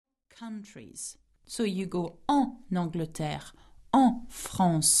countries. So you go en Angleterre, en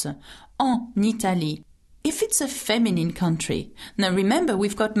France, en Italy. If it's a feminine country, now remember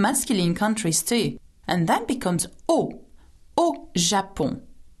we've got masculine countries too, and that becomes au Japon,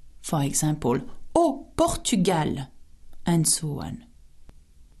 for example, au Portugal, and so on.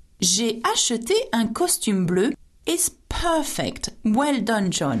 J'ai acheté un costume bleu is perfect. Well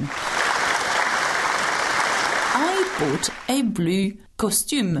done, John. I bought a blue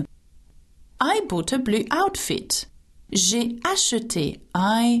costume. I bought a blue outfit. J'ai acheté.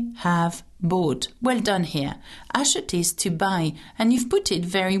 I have bought. Well done here. Acheter is to buy, and you've put it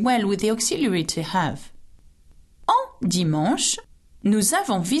very well with the auxiliary to have. En dimanche, nous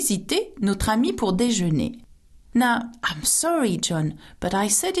avons visité notre ami pour déjeuner. Now, I'm sorry, John, but I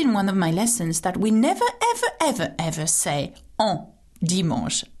said in one of my lessons that we never, ever say en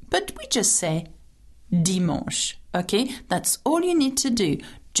dimanche, but we just say dimanche. Okay? That's all you need to do.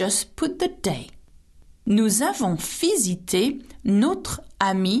 Just put the day. Nous avons visité notre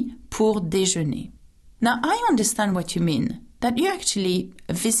ami pour déjeuner. Now, I understand what you mean, that you actually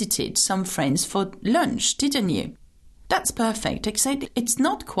visited some friends for lunch, didn't you? That's perfect, except it's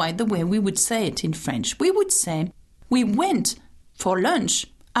not quite the way we would say it in French. We would say, we went for lunch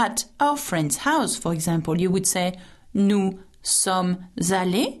at our friend's house, for example. You would say, nous sommes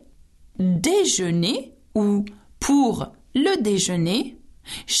allés déjeuner ou pour le déjeuner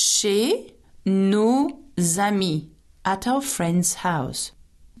chez nos amis, at our friend's house.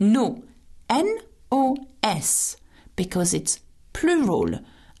 Nos, N-O-S, because it's plural.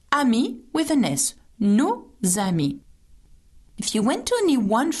 Amis with an S, nos amis. If you went to only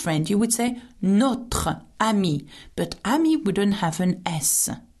one friend, you would say notre ami, but ami wouldn't have an S.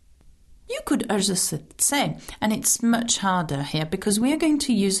 You could also say, and it's much harder here because we are going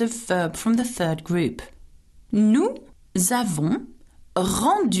to use a verb from the third group. Nous avons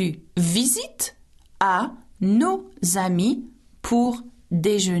rendu visite à nos amis pour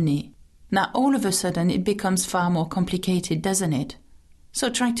déjeuner. Now, all of a sudden, it becomes far more complicated, doesn't it? So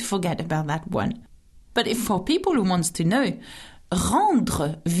try to forget about that one. But if for people who wants to know,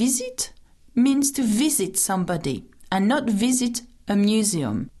 rendre visite means to visit somebody and not visit a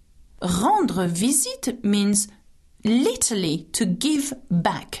museum. Rendre visite means literally to give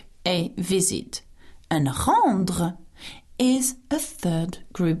back a visit. And rendre is a third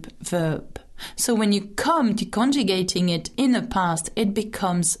group verb. So when you come to conjugating it in the past, it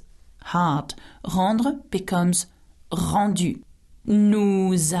becomes hard. Rendre becomes rendu.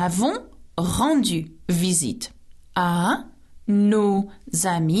 Nous avons rendu visite à nos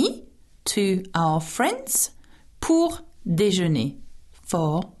amis, to our friends, pour déjeuner,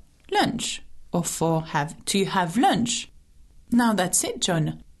 for lunch, or to have lunch. Now that's it,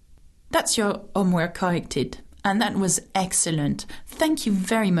 John. That's your homework corrected, and that was excellent. Thank you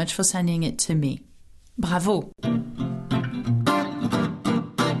very much for sending it to me. Bravo.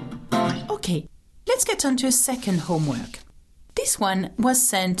 Okay, let's get on to a second homework. This one was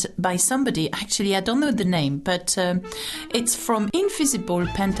sent by somebody, actually I don't know the name, but it's from Invisible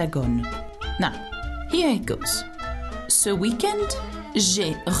Pentagon. Now, here it goes. Ce week-end,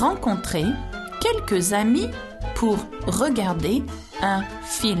 j'ai rencontré quelques amis pour regarder un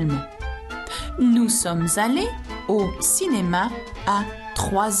film. Nous sommes allés au cinéma à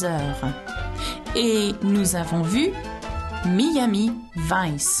 3 heures et nous avons vu Miami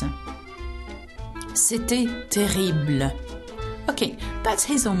Vice. C'était terrible. Okay, that's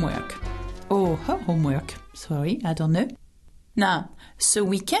his homework. Or her homework. Sorry, I don't know. Now, this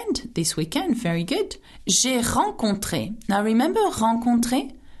weekend, very good. J'ai rencontré. Now remember,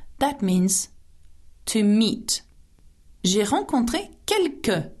 rencontrer? That means to meet. J'ai rencontré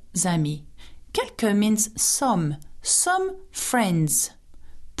quelques amis. Quelques means some friends.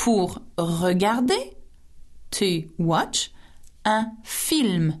 Pour regarder, to watch, un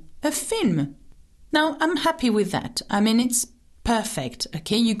film, a film. Now, I'm happy with that. I mean, it's perfect,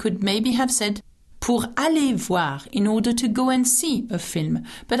 okay? You could maybe have said pour aller voir, in order to go and see a film.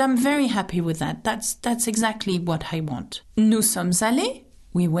 But I'm very happy with that. That's exactly what I want. Nous sommes allés,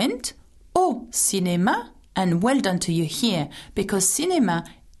 we went, au cinéma, and well done to you here, because cinéma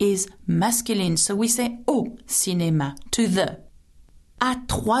is masculine, so we say au cinéma, to the. À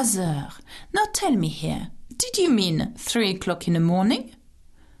 3 heures. Now tell me here, did you mean 3 o'clock in the morning?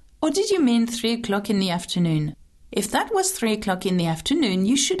 Or did you mean 3 o'clock in the afternoon? If that was 3 o'clock in the afternoon,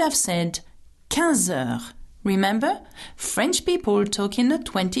 you should have said 15 heures. Remember? French people talk in a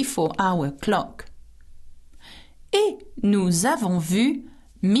 24-hour clock. Et nous avons vu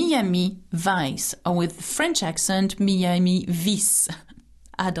Miami Vice, or with French accent, Miami Vice.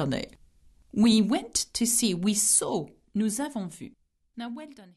 I don't know. We went to see, we saw, nous avons vu. Now, well done.